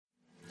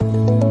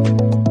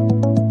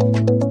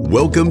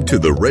Welcome to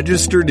the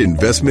Registered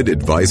Investment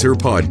Advisor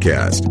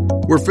Podcast,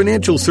 where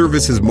financial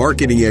services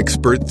marketing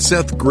expert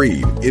Seth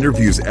Green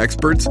interviews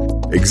experts,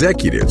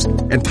 executives,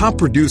 and top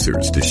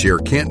producers to share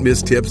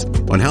can't-miss tips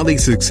on how they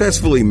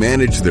successfully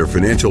manage their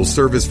financial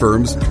service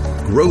firms,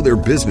 grow their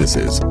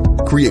businesses,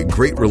 create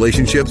great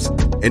relationships,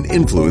 and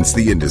influence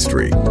the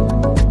industry.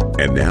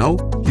 And now,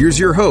 here's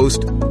your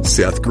host,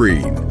 Seth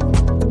Green.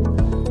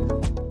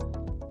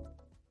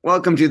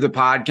 Welcome to the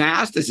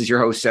podcast. This is your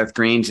host, Seth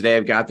Green. Today,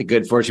 I've got the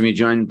good fortune to be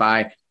joined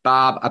by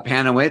Bob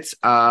Apanowitz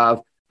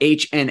of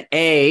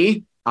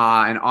H&A,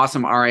 an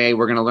awesome RIA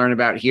we're going to learn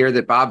about here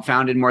that Bob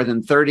founded more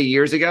than 30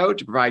 years ago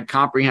to provide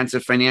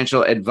comprehensive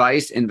financial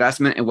advice,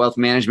 investment, and wealth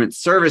management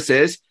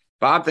services.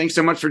 Bob, thanks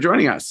so much for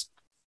joining us.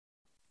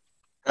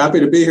 Happy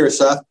to be here,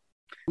 Seth.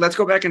 Let's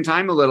go back in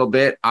time a little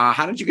bit.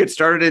 How did you get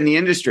started in the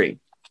industry?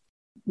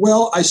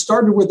 Well, I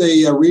started with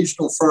a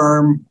regional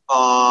firm,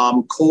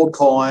 cold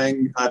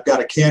calling. I've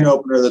got a can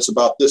opener that's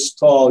about this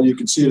tall. You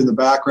can see it in the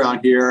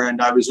background here.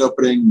 And I was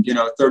opening,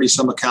 30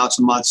 some accounts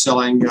a month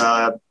selling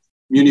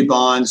muni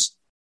bonds,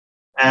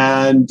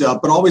 and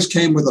but always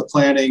came with a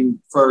planning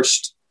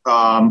first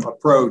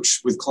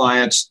approach with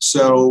clients.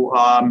 So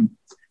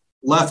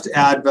left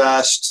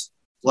Advest,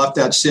 left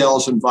that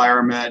sales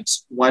environment,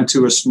 went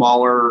to a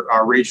smaller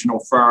regional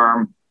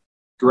firm,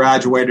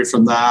 graduated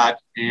from that,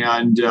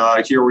 and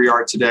here we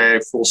are today,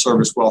 full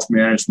service wealth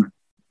management.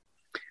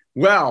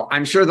 Well,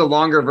 I'm sure the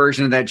longer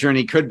version of that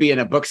journey could be in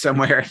a book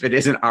somewhere if it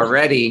isn't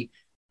already.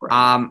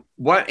 Right.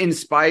 What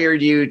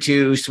inspired you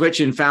to switch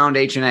and found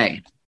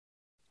H&A?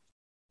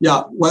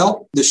 Yeah,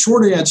 well, the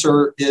short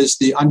answer is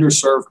the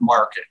underserved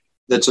market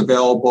that's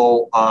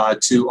available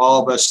to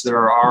all of us that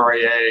are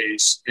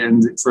RIAs in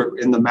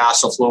the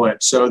mass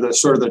affluent. So the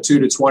sort of the 2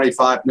 to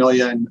 25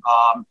 million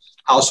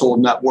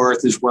household net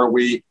worth is where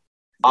we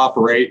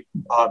operate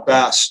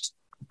best.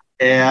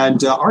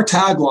 And our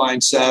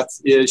tagline,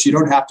 Seth, is you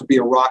don't have to be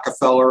a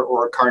Rockefeller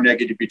or a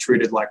Carnegie to be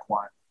treated like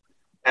one.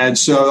 And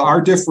so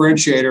our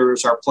differentiator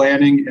is our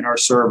planning and our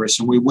service,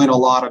 and we win a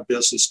lot of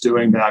business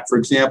doing that. For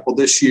example,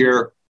 this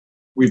year,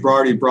 we've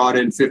already brought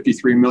in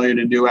 $53 million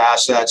in new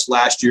assets.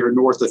 Last year,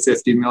 north of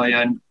 $50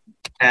 million.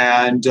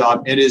 And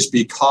it is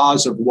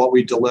because of what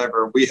we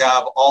deliver. We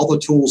have all the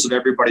tools that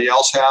everybody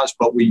else has,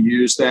 but we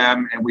use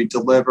them and we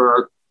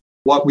deliver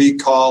what we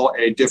call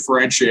a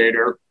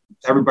differentiator.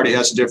 Everybody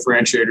has a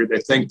differentiator they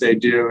think they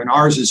do, and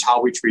ours is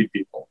how we treat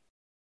people.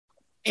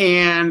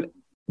 And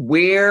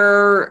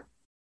where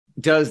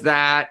does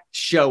that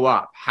show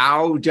up?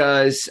 How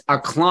does a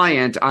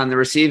client on the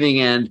receiving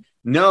end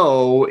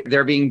know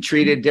they're being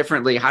treated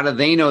differently? How do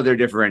they know they're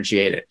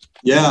differentiated?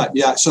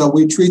 Yeah. So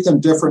we treat them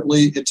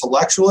differently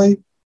intellectually,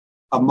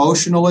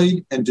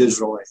 emotionally, and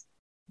digitally.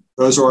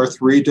 Those are our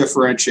three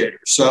differentiators.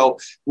 So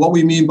what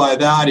we mean by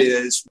that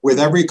is with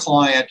every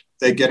client,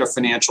 they get a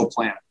financial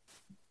plan.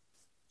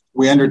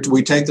 We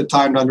take the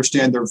time to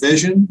understand their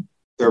vision,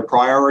 their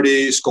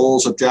priorities,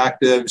 goals,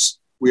 objectives.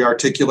 We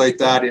articulate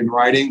that in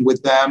writing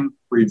with them,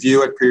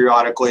 review it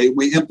periodically.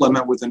 We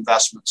implement with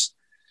investments.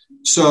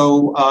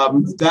 So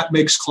that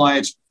makes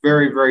clients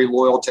very, very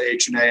loyal to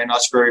H&A, and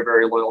us very,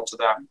 very loyal to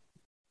them.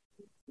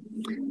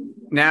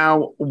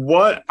 Now,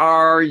 what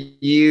are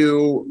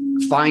you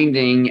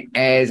finding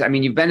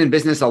you've been in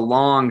business a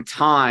long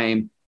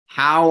time.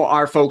 How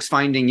are folks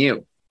finding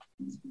you?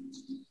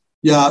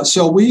 Yeah,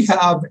 so we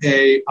have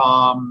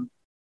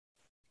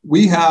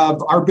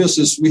our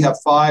business, we have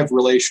 5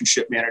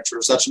 relationship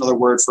managers. That's another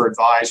word for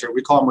advisor.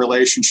 We call them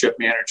relationship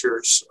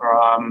managers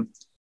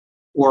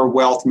or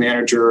wealth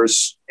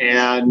managers.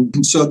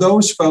 And so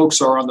those folks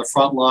are on the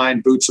front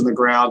line, boots on the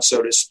ground,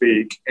 so to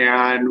speak.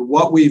 And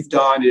what we've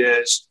done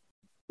is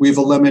we've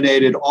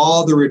eliminated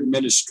all their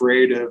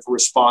administrative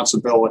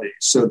responsibilities.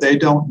 So they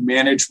don't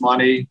manage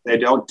money. They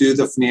don't do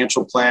the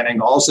financial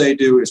planning. All they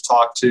do is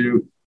talk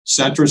to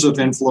centers of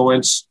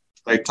influence.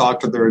 They talk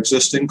to their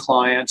existing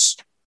clients,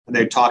 and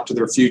they talk to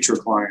their future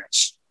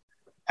clients.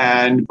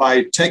 And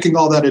by taking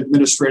all that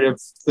administrative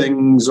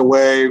things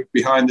away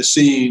behind the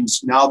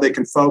scenes, now they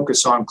can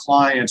focus on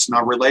clients and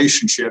on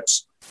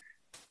relationships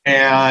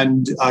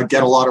and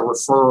get a lot of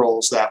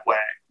referrals that way.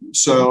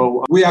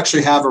 So we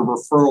actually have a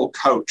referral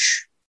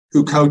coach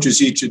who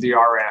coaches each of the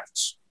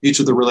RMs, each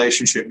of the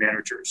relationship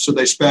managers. So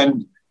they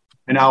spend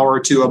an hour or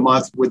two a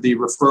month with the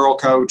referral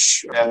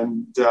coach,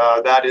 and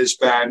that has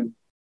been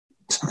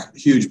a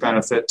huge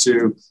benefit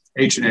to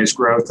H&A's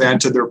growth and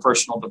to their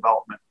personal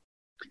development.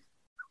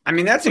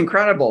 That's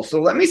incredible.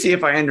 So let me see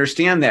if I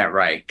understand that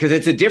right, because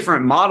it's a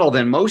different model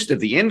than most of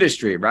the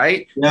industry,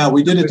 right? Yeah,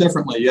 we did it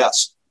differently,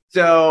 yes.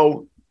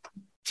 So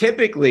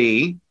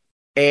typically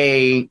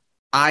a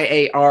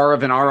IAR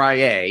of an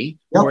RIA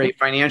or a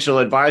financial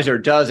advisor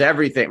does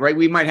everything, right?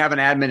 We might have an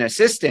admin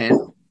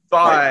assistant,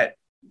 but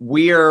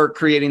we are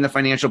creating the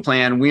financial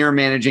plan. We are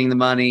managing the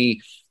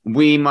money.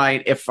 We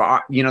might, if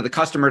the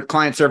customer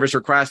client service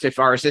request, if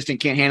our assistant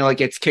can't handle it,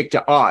 gets kicked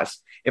to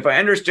us. If I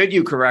understood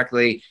you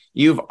correctly,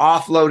 you've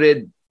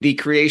offloaded the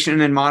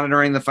creation and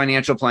monitoring the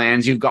financial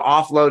plans. You've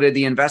offloaded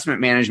the investment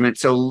management.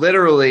 So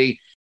literally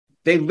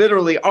they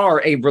literally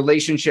are a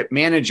relationship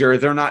manager.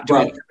 They're not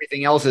doing Right.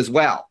 everything else as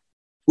well.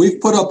 We've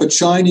put up a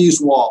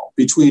Chinese wall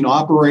between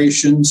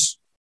operations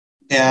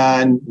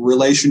and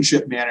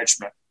relationship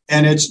management.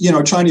 And it's,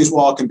 Chinese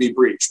wall can be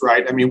breached,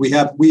 right? I mean, we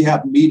have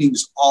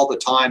meetings all the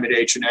time at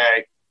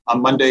H&A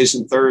on Mondays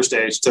and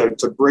Thursdays to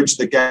bridge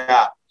the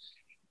gap.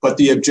 But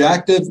the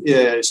objective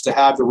is to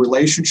have the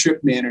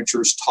relationship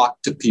managers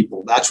talk to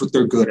people. That's what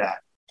they're good at.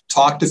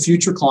 Talk to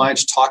future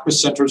clients, talk to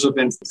centers of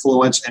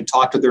influence, and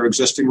talk to their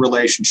existing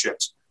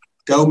relationships.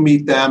 Go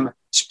meet them,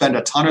 spend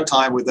a ton of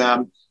time with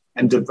them,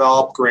 and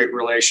develop great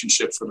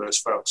relationships for those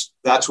folks.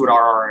 That's what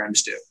our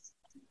RMs do.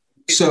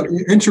 So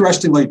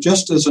interestingly,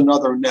 just as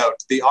another note,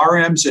 the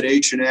RMs at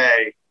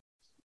H&A,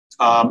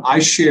 I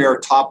share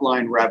top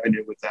line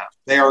revenue with them.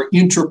 They are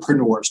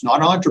entrepreneurs,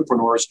 not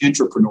entrepreneurs,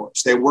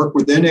 entrepreneurs. They work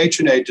within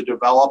H&A to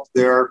develop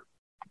their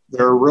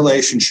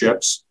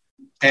relationships,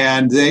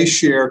 and they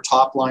share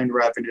top line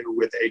revenue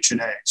with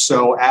H&A.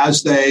 So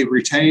as they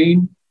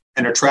retain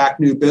and attract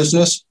new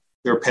business,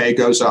 their pay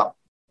goes up.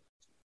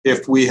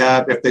 If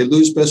they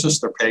lose business,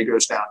 their pay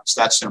goes down. It's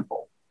that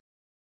simple.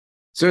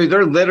 So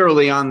they're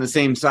literally on the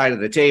same side of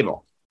the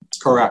table.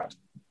 Correct.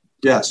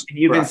 Yes. And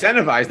you've correct.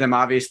 incentivized them,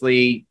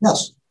 obviously.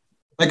 Yes.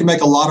 They can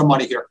make a lot of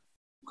money here.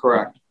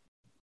 Correct.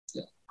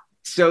 Yeah.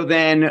 So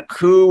then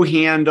who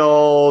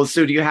handles,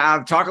 so do you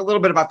talk a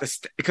little bit about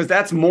this, because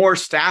that's more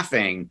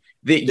staffing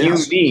that you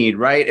need,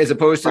 right? As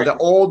opposed to the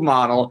old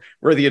model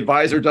where the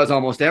advisor does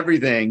almost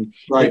everything.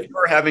 Right. If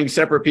you're having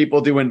separate people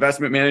do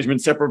investment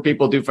management, separate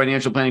people do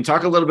financial planning,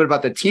 talk a little bit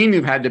about the team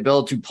you've had to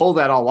build to pull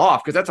that all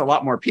off, because that's a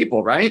lot more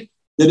people, right?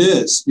 It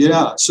is.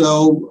 Yeah.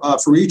 So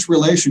for each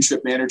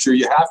relationship manager,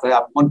 you have to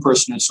have one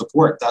person in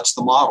support. That's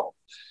the model.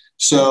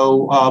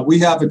 So we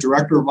have a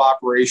director of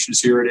operations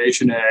here at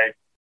H&A,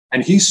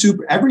 and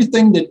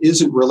everything that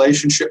isn't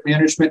relationship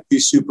management, he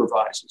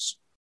supervises.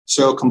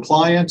 So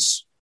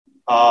compliance,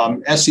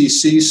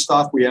 SEC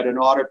stuff. We had an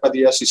audit by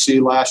the SEC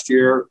last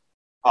year.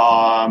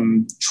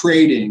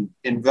 Trading,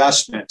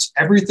 investments,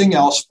 everything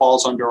else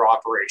falls under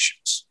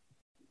operations.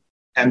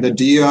 And the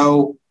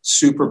DO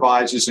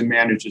supervises and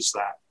manages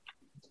that.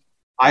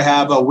 I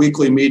have a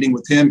weekly meeting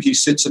with him. He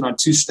sits in on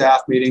 2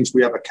 staff meetings.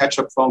 We have a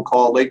catch-up phone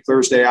call late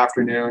Thursday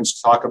afternoons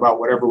to talk about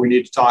whatever we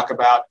need to talk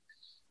about.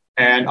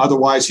 And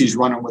otherwise, he's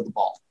running with the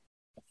ball.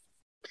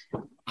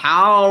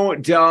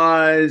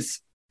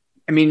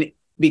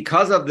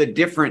 Because of the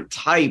different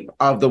type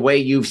of the way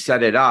you've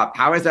set it up,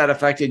 how has that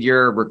affected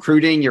your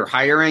recruiting, your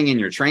hiring,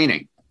 and your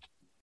training?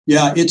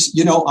 Yeah,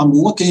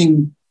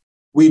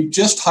 we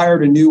just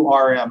hired a new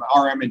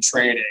RM in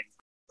training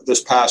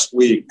this past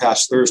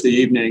Thursday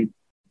evening.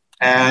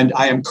 And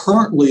I am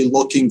currently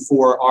looking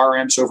for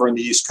RMs over on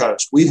the East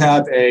Coast. We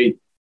have a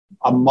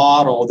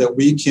model that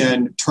we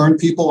can turn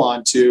people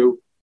onto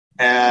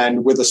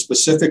and with a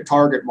specific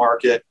target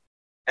market.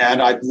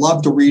 And I'd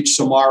love to reach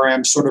some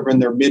RMs sort of in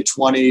their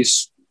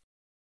mid-20s.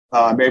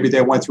 Maybe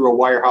they went through a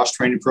wirehouse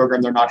training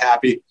program. They're not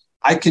happy.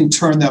 I can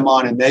turn them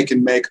on and they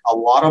can make a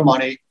lot of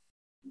money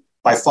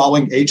by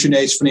following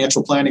H&A's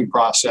financial planning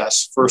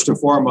process, first and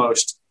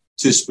foremost,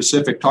 to a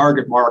specific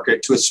target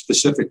market,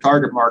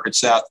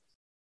 Seth.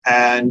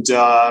 And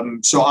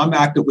so I'm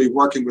actively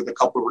working with a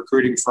couple of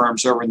recruiting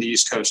firms over in the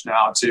East Coast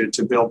now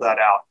to build that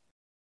out.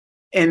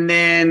 And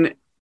then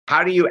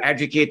how do you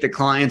educate the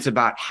clients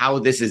about how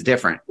this is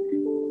different?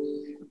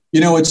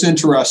 It's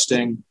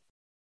interesting.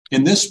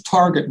 In this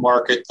target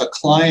market, the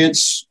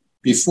clients,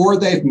 before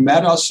they've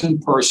met us in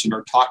person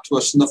or talked to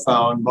us on the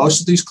phone,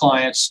 most of these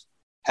clients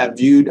have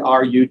viewed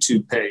our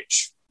YouTube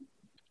page.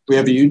 We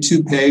have a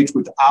YouTube page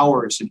with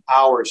hours and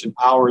hours and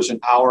hours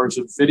and hours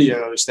of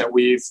videos that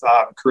we've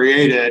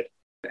created.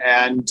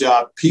 And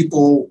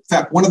people, in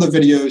fact, one of the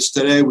videos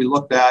today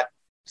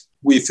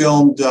we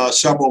filmed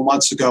several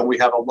months ago. We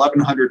have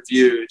 1,100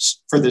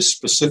 views for this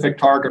specific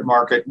target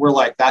market. We're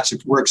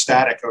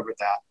ecstatic over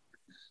that.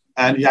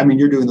 And I mean,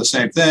 you're doing the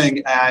same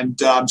thing. And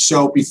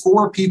so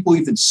before people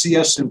even see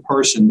us in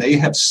person, they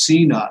have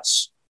seen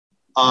us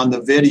on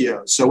the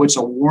video. So it's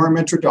a warm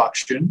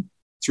introduction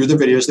through the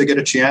videos.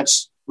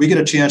 We get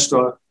a chance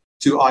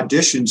to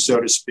audition,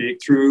 so to speak,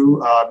 through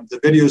the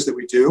videos that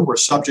we do. We're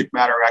subject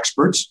matter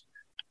experts.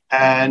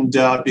 And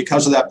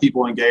because of that,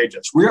 people engage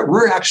us.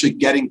 We're actually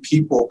getting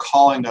people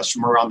calling us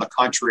from around the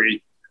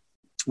country.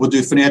 We'll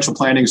do financial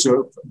planning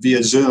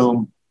via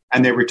Zoom,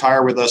 and they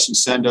retire with us and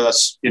send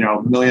us,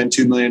 $1 million,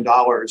 $2 million.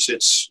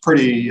 It's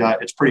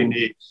pretty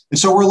neat. And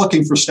so we're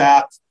looking for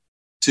staff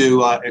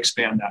to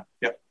expand that.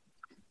 Yep.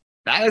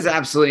 That is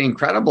absolutely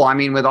incredible. I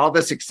mean, with all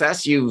the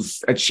success you've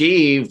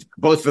achieved,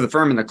 both for the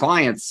firm and the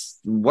clients,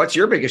 what's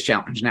your biggest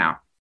challenge now?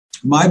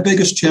 My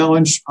biggest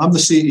challenge, I'm the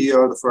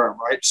CEO of the firm,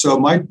 right?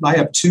 So I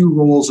have 2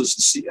 roles a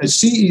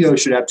CEO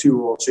should have 2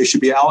 roles. They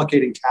should be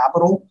allocating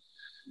capital,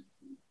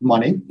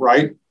 money,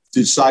 right? To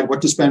decide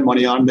what to spend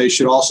money on. They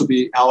should also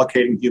be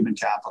allocating human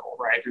capital,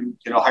 right? And,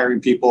 hiring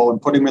people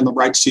and putting them in the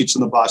right seats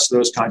on the bus,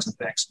 those kinds of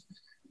things.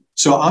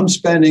 So I'm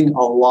spending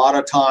a lot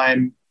of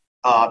time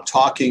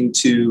talking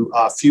to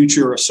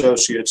future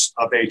associates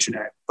of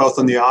H&A, both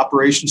on the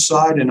operations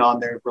side and on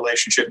the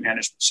relationship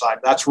management side.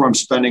 That's where I'm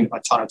spending a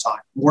ton of time,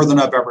 more than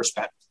I've ever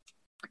spent.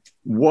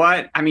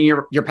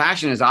 Your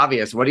passion is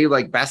obvious. What do you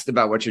like best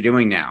about what you're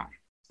doing now?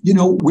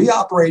 We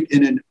operate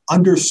in an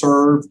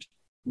underserved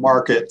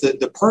market.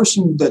 The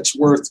person that's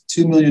worth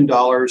 $2 million,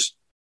 I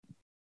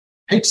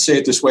hate to say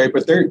it this way,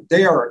 but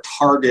they are a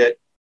target.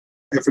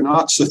 If they're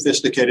not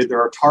sophisticated,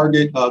 they're a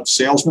target of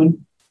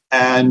salesmen.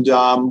 And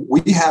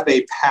we have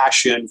a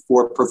passion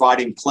for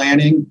providing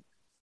planning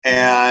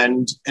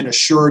and an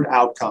assured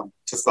outcome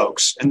to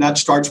folks. And that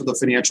starts with a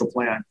financial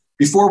plan.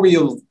 Before we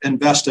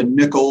invest a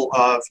nickel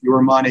of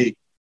your money,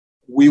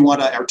 we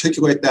want to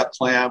articulate that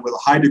plan with a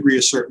high degree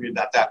of certainty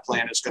that that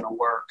plan is going to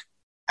work.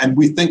 And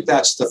we think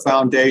that's the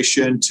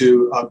foundation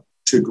to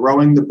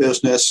growing the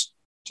business,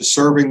 to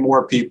serving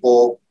more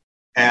people,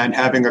 and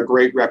having a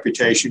great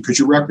reputation, because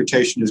your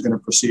reputation is going to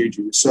precede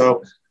you.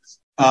 So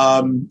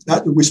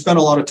we spend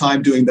a lot of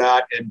time doing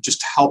that and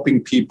just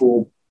helping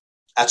people.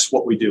 That's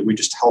what we do. We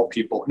just help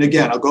people. And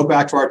again, I'll go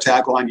back to our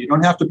tagline. You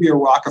don't have to be a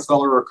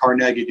Rockefeller or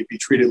Carnegie to be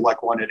treated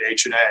like one at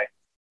H&A.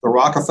 The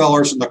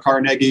Rockefellers and the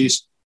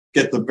Carnegies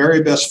get the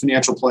very best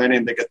financial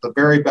planning. They get the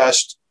very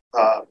best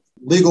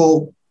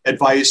legal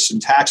advice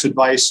and tax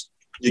advice.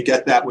 You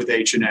get that with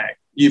H&A,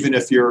 even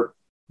if you're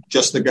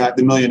just the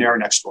millionaire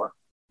next door.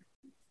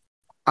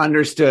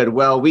 Understood.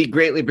 Well, we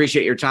greatly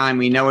appreciate your time.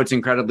 We know it's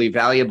incredibly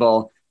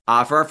valuable.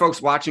 For our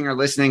folks watching or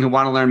listening who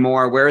want to learn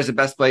more, where is the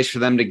best place for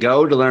them to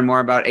go to learn more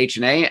about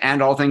H&A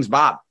and all things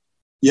Bob?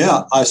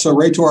 Yeah, so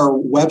right to our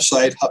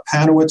website,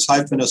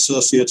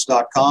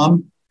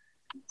 Panowitz-associates.com.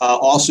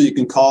 Also, you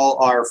can call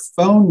our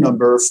phone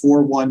number,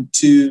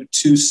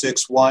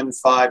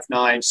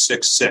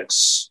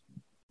 412-261-5966.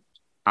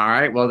 All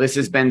right. Well, this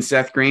has been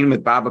Seth Green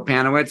with Bob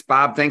Panowitz.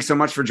 Bob, thanks so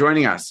much for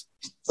joining us.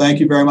 Thank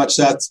you very much,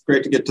 Seth.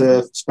 Great to get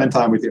to spend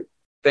time with you.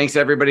 Thanks,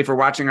 everybody, for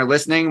watching or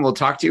listening. We'll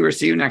talk to you or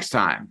see you next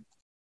time.